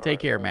righty. Take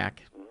care,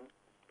 Mac.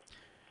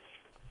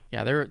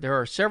 Yeah, there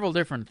are several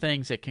different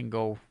things that can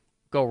go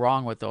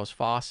wrong with those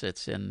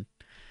faucets, and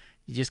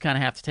you just kind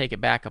of have to take it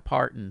back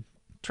apart and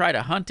try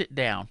to hunt it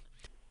down.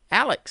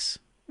 Alex,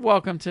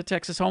 welcome to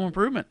Texas Home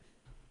Improvement.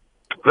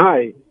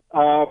 Hi.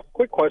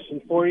 Quick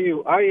question for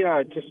you.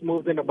 I just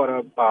moved in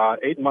about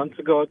 8 months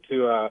ago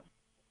to a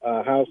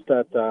house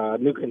that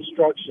new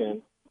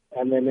construction,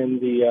 and then in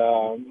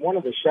the one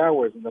of the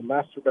showers, in the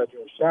master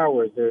bedroom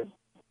showers, there's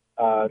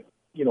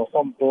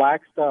some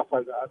black stuff,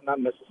 not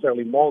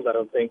necessarily mold, I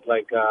don't think,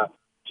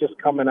 just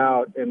coming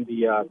out in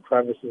the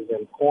crevices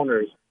and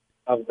corners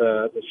of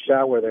the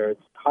shower there.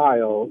 It's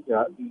tile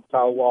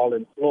wall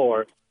and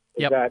floor.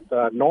 Is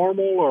that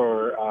normal,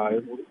 or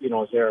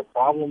is there a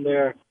problem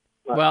there?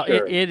 Well,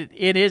 sure.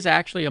 It is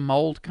actually a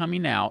mold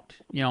coming out.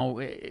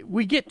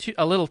 We get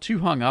a little too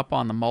hung up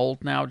on the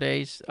mold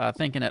nowadays,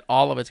 thinking that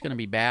all of it's going to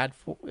be bad,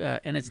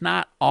 and it's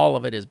not. All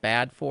of it is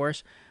bad for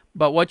us.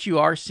 But what you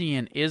are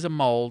seeing is a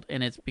mold,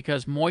 and it's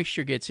because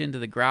moisture gets into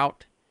the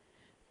grout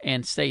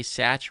and stays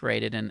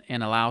saturated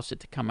and allows it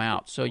to come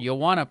out. So you'll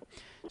want to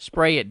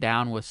spray it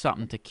down with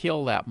something to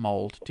kill that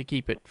mold, to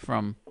keep it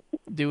from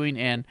doing.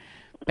 And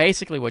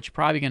basically what you're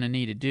probably going to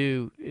need to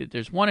do,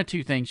 there's one of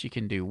two things you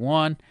can do.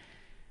 One,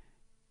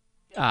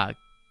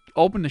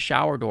 open the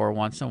shower door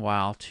once in a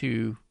while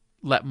to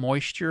let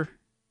moisture,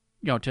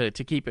 to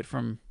keep it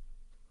from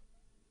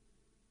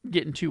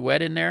getting too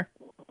wet in there.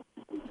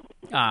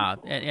 So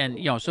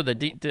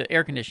the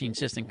air conditioning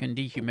system can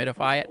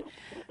dehumidify it.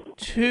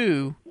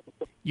 Two,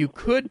 you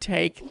could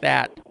take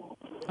that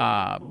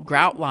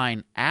grout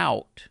line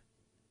out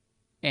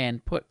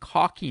and put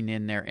caulking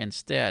in there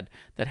instead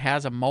that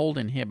has a mold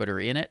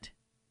inhibitor in it.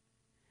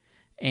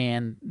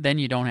 and then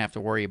you don't have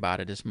to worry about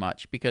it as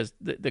much because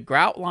the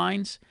grout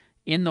lines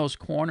in those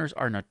corners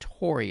are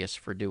notorious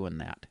for doing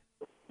that.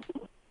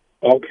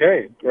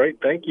 Okay, great.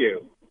 Thank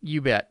you.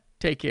 You bet.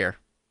 Take care.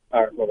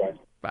 All right, bye-bye.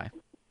 Bye.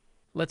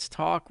 Let's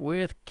talk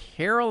with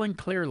Carol in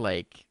Clear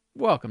Lake.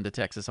 Welcome to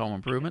Texas Home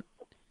Improvement.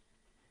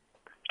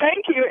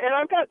 Thank you. And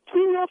I've got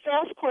two real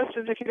fast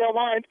questions, if you don't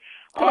mind.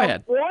 Go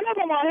ahead. One of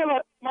them,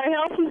 my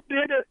house was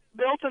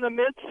built in the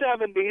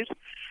mid-'70s.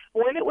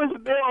 When it was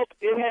built,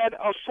 it had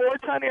a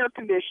 4-ton air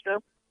conditioner.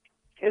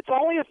 It's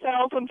only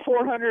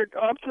 1,400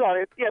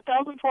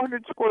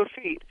 square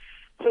feet.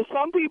 So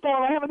some people,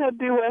 and I haven't had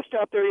Due West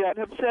out there yet,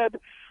 have said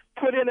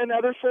put in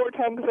another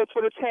 4-ton because that's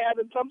what it's had,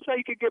 and some say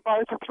you could get by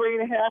with a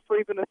 3.5 or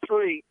even a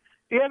 3.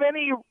 Do you have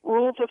any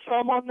rules of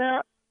thumb on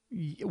that?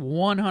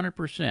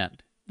 100%.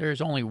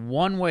 There's only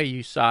one way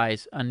you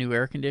size a new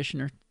air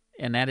conditioner,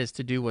 and that is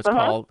to do what's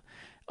called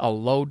a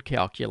load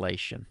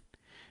calculation.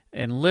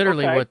 And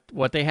literally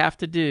what they have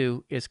to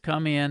do is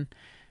come in,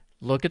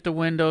 look at the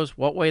windows,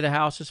 what way the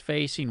house is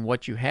facing,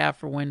 what you have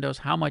for windows,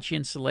 how much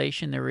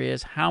insulation there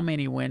is, how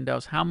many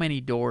windows, how many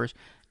doors,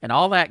 and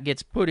all that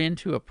gets put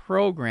into a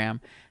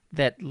program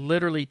that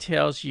literally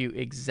tells you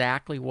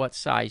exactly what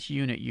size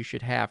unit you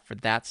should have for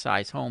that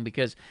size home,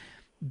 because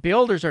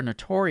builders are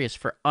notorious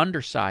for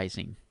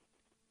undersizing.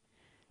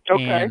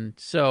 Okay. And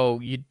so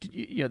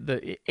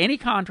any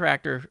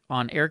contractor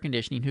on air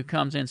conditioning who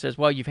comes in and says,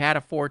 well, you've had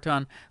a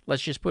 4-ton,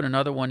 let's just put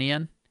another one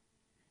in,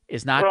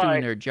 is not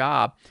doing their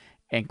job.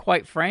 And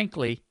quite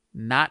frankly,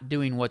 not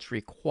doing what's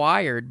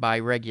required by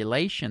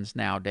regulations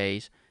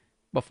nowadays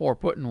before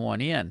putting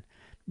one in.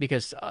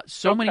 Because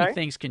so many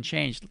things can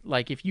change.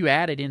 Like if you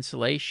added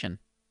insulation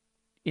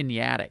in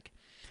the attic,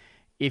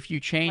 if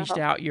you changed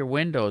out your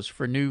windows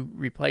for new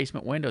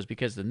replacement windows,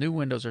 because the new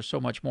windows are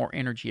so much more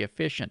energy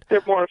efficient.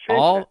 They're more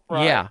efficient,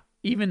 right. Yeah.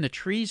 Even the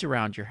trees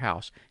around your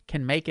house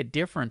can make a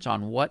difference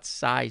on what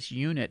size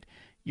unit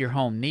your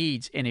home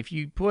needs. And if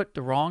you put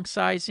the wrong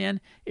size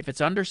in, if it's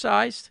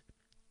undersized,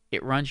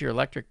 it runs your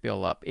electric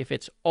bill up. If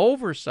it's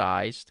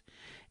oversized,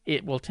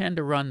 it will tend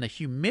to run the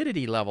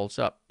humidity levels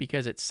up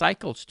because it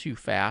cycles too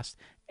fast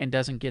and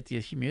doesn't get the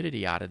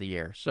humidity out of the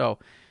air. So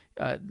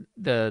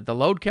the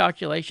load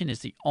calculation is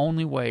the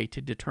only way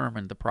to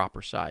determine the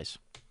proper size.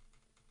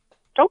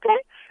 Okay.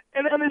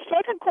 And then the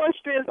second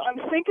question is,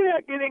 I'm thinking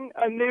about getting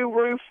a new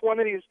roof one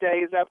of these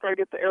days after I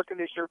get the air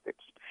conditioner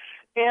fixed.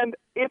 And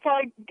if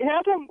I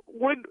have them,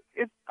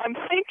 I'm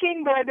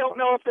thinking, but I don't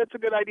know if that's a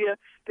good idea,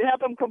 to have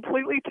them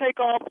completely take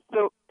off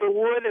the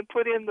wood and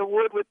put in the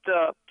wood with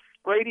the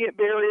radiant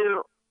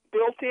barrier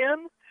built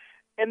in.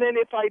 And then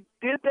if I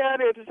did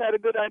that, is that a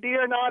good idea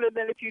or not? And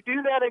then if you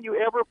do that and you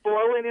ever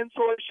blow in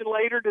insulation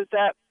later, does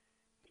that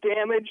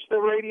damage the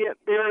radiant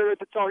barrier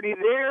that's already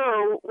there,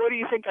 or what do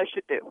you think I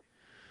should do?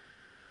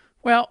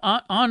 Well,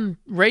 on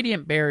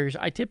radiant barriers,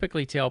 I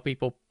typically tell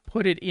people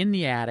put it in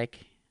the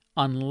attic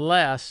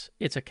unless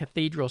it's a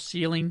cathedral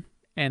ceiling,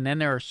 and then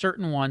there are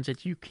certain ones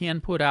that you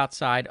can put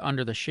outside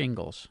under the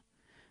shingles.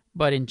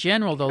 But in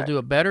general, they'll do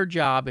a better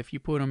job if you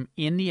put them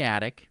in the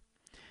attic.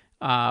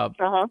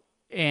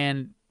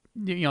 And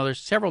there's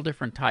several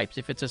different types.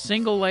 If it's a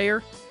single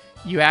layer,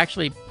 you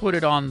actually put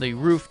it on the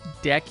roof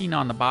decking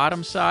on the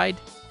bottom side,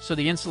 so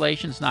the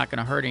insulation's not going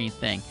to hurt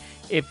anything.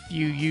 If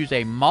you use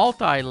a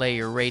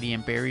multi-layer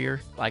radiant barrier,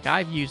 like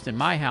I've used in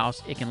my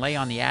house, it can lay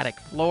on the attic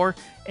floor,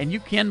 and you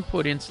can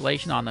put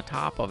insulation on the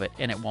top of it,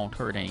 and it won't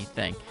hurt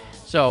anything.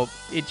 So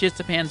it just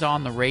depends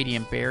on the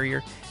radiant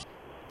barrier.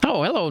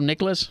 Oh, hello,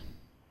 Nicholas.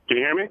 Can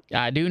you hear me?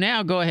 I do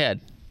now. Go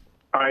ahead.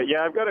 All right,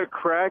 yeah, I've got a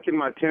crack in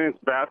my tenant's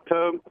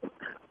bathtub.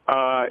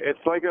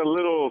 It's like a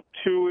little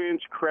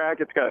 2-inch crack.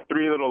 It's got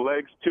 3 little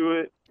legs to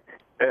it,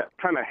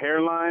 kind of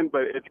hairline,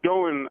 but it's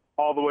going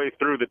all the way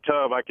through the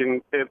tub.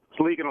 It's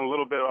leaking a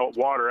little bit of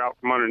water out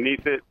from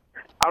underneath it.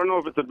 I don't know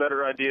if it's a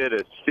better idea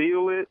to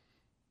seal it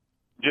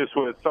just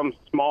with some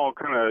small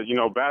kind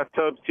of,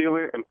 bathtub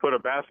sealant and put a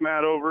bath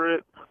mat over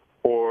it,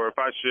 or if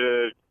I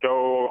should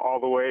go all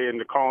the way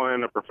into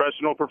calling a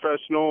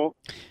professional,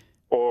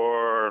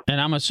 or...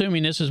 And I'm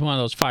assuming this is one of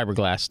those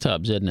fiberglass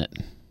tubs, isn't it?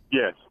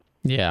 Yes.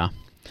 Yeah.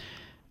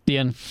 The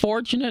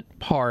unfortunate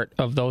part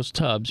of those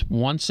tubs,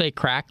 once they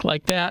crack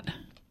like that,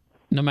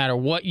 no matter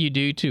what you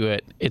do to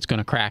it, it's going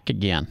to crack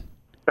again.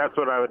 That's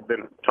what I've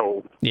been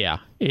told. Yeah.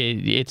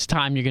 It's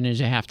time you're going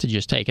to have to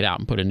just take it out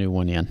and put a new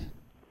one in.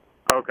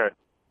 Okay.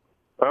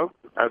 Well,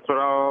 that's what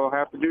I'll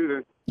have to do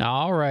then.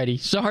 All righty.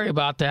 Sorry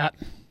about that.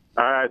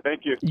 All right.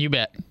 Thank you. You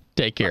bet.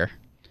 Take care.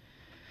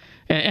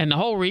 And the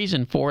whole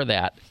reason for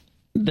that,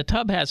 the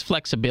tub has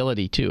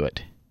flexibility to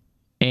it.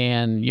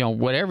 And,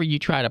 whatever you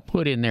try to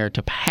put in there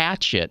to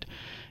patch it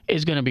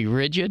is going to be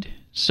rigid.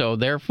 So,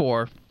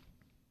 therefore,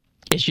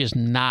 it's just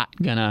not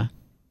going to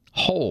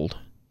hold,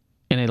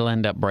 and it'll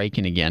end up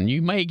breaking again.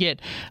 You may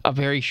get a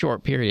very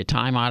short period of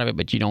time out of it,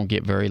 but you don't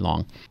get very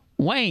long.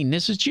 Wayne,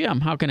 this is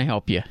Jim. How can I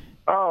help you?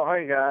 Oh,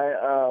 hey, Guy.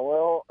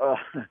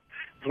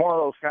 It's one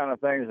of those kind of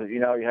things that,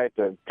 you hate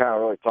to kind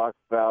of really talk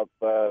about,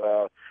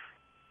 but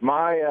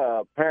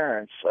my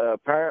parents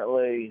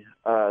apparently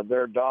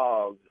their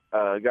dog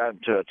got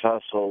into a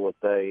tussle with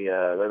they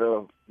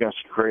live against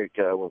the creek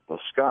with a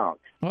skunk.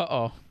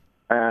 Uh-oh.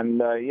 And,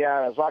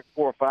 yeah, it was like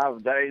 4 or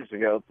 5 days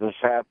ago this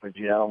happened,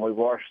 and we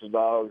washed the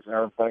dogs and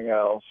everything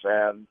else.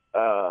 And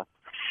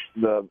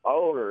the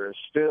odor is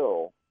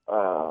still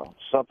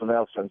something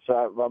else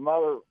inside. My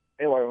mother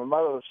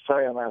was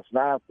saying last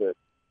night that,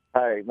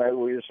 hey, maybe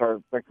we just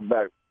started thinking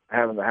about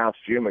having the house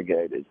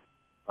fumigated.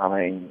 I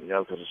mean,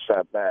 because it's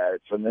that bad.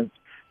 It's an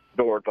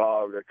indoor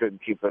dog that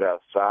couldn't keep it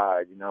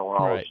outside, when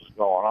all this was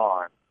going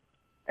on.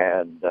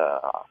 And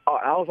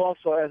I was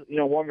also,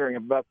 wondering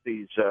about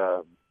these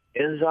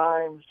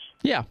enzymes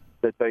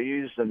that they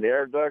use in the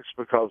air ducts,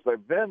 because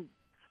they've been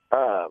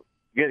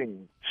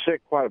getting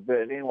sick quite a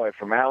bit anyway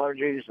from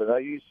allergies, and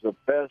they use the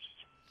best,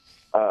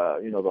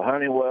 the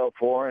Honeywell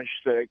 4-inch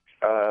thick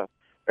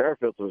air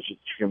filters that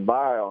you can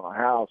buy on a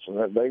house,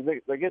 and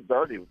they get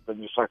dirty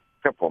within just like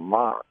a couple of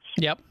months.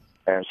 Yep.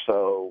 And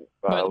so,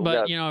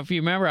 but if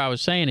you remember, I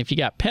was saying if you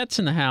got pets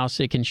in the house,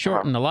 it can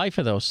shorten the life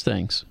of those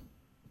things.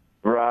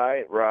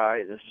 Right.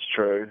 This is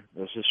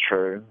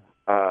true.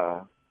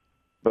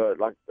 But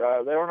like they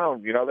don't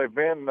know, they've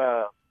been.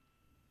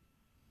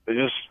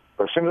 It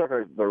seems like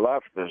their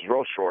life is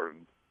real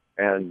shortened,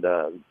 and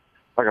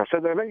like I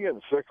said, they've been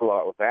getting sick a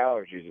lot with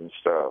allergies and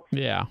stuff.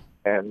 Yeah.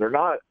 And they're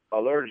not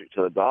allergic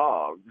to the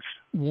dogs.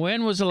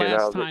 When was the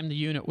last time the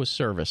unit was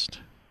serviced?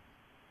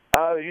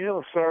 The unit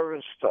was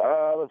serviced,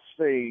 let's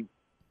see,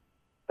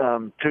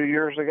 2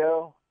 years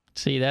ago.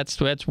 See,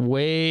 that's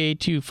way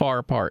too far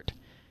apart.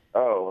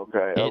 Oh,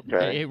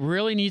 okay. It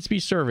really needs to be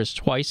serviced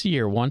twice a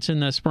year, once in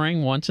the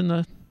spring, once in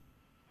the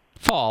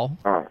fall.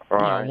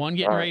 One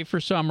getting ready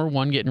for summer,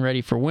 one getting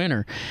ready for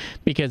winter,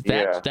 because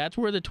that's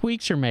where the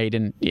tweaks are made.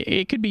 And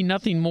it could be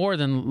nothing more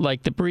than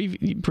like the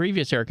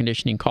previous air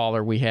conditioning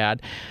caller we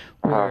had,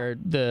 where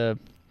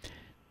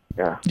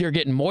you're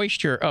getting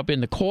moisture up in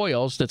the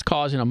coils that's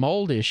causing a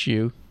mold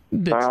issue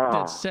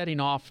that's setting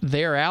off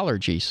their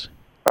allergies.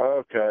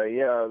 Okay,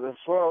 yeah.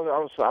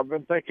 I've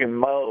been thinking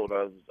mold.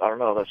 I don't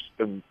know. That's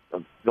been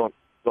going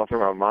through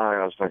my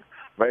mind. I was thinking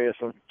maybe it's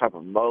some type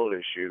of mold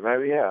issue.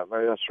 Maybe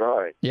that's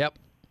right. Yep.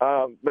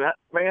 But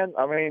man,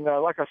 I mean,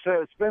 like I said,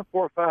 it's been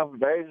 4 or 5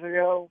 days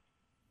ago.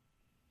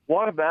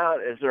 What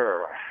about, is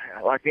there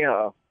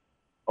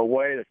a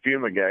way to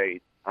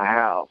fumigate a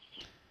house,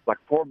 like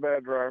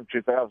 4-bedroom,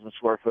 2,000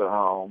 square foot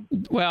home?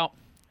 Well,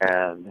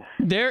 and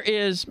there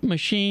is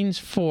machines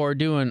for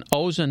doing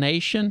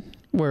ozonation,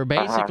 where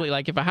basically,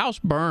 like if a house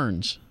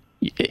burns,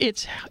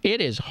 it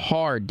is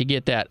hard to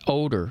get that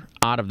odor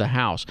out of the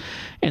house.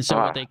 And so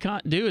what they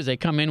do is they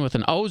come in with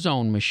an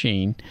ozone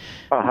machine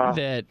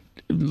that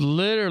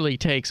literally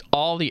takes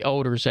all the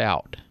odors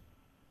out.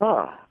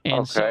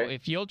 And so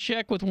if you'll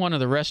check with one of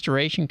the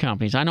restoration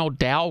companies, I know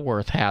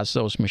Dalworth has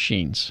those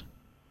machines.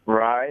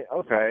 Right,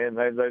 okay. And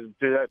they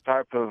do that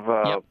type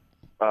of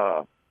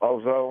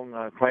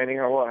ozone cleaning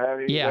or what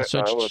have you? Yeah,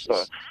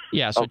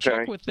 so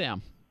check with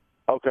them.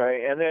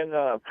 Okay, and then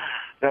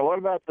now what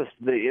about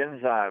the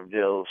enzyme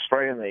deal?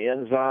 Spraying the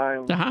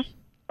enzyme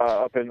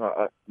up in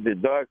the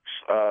ducts,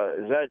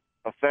 is that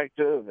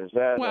effective? Is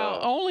that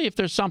only if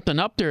there's something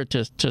up there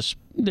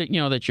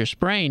that you're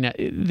spraying.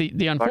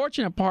 The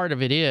unfortunate part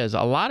of it is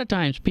a lot of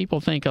times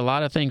people think a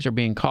lot of things are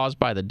being caused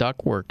by the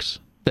ductworks.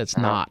 That's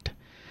not.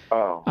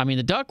 I mean,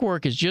 the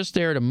ductwork is just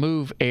there to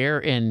move air,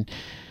 and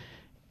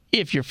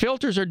if your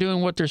filters are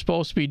doing what they're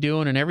supposed to be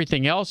doing and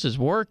everything else is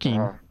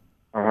working,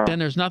 then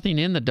there's nothing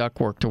in the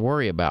ductwork to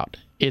worry about.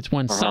 It's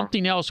when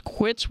something else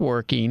quits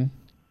working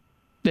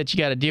that you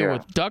got to deal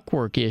with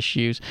ductwork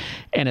issues.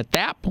 And at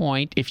that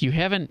point, if you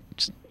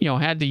haven't,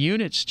 had the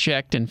units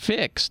checked and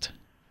fixed,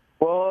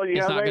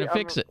 it's not going to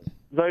fix it.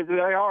 They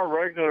are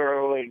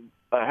regularly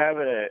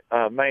having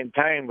it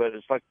maintained, but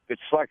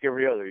it's like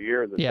every other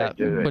year that they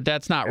do it. But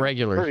that's not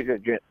regular. Pretty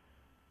good.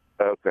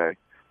 Okay.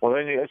 Well,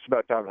 then it's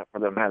about time for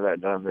them to have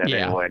that done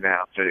anyway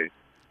now, too.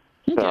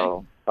 Okay.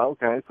 So,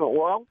 okay, cool.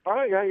 Well, all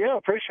right,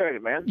 appreciate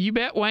it, man. You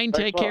bet, Wayne.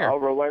 Thanks Take care. I'll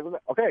relay with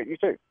it. Okay, you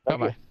too.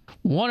 Bye-bye.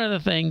 One of the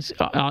things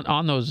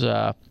on those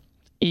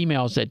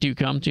emails that do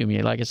come to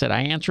me, like I said,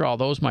 I answer all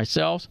those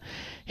myself.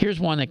 Here's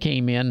one that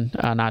came in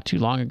not too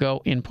long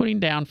ago. In putting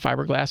down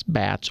fiberglass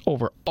bats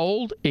over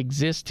old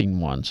existing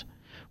ones,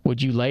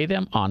 would you lay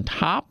them on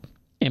top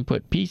and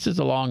put pieces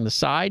along the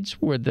sides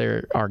where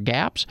there are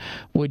gaps?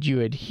 Would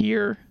you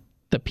adhere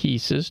the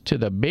pieces to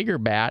the bigger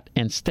bat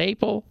and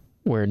staple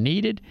where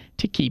needed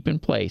to keep in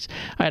place?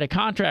 I had a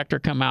contractor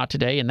come out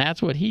today, and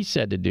that's what he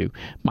said to do.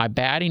 My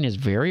batting is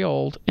very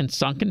old and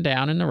sunken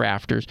down in the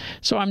rafters,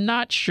 so I'm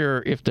not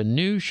sure if the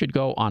new should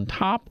go on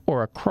top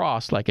or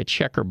across like a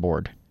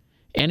checkerboard.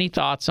 Any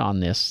thoughts on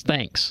this?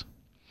 Thanks.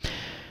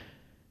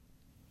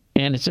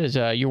 And it says,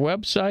 your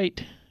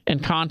website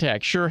and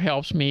contact sure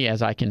helps me,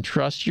 as I can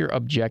trust your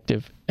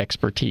objective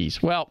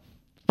expertise. Well,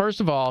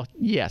 first of all,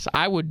 yes,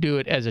 I would do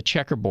it as a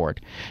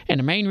checkerboard. And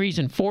the main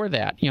reason for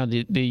that,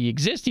 the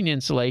existing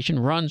insulation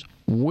runs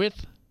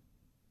with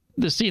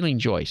the ceiling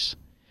joists.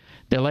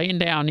 They're laying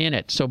down in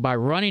it. So by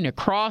running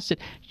across it,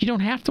 you don't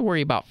have to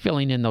worry about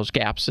filling in those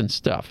gaps and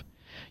stuff.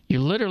 You're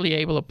literally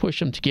able to push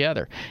them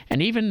together.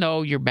 And even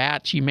though your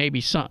bats, you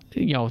maybe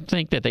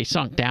think that they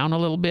sunk down a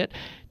little bit,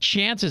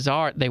 chances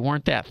are they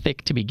weren't that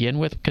thick to begin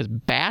with, because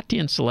bat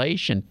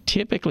insulation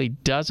typically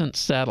doesn't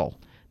settle.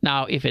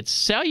 Now, if it's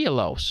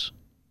cellulose,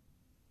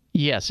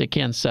 yes, it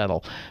can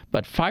settle.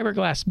 But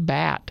fiberglass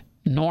bat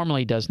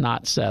normally does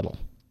not settle.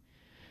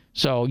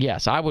 So,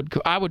 yes, I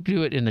would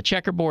do it in the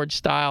checkerboard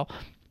style.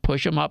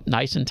 Push them up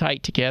nice and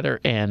tight together,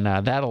 and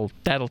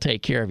that'll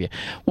take care of you.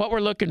 What we're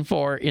looking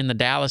for in the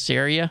Dallas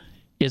area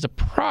is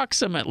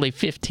approximately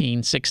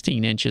 15,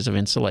 16 inches of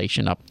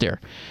insulation up there.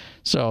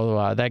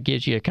 So that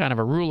gives you kind of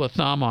a rule of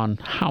thumb on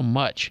how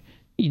much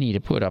you need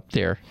to put up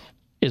there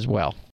as well.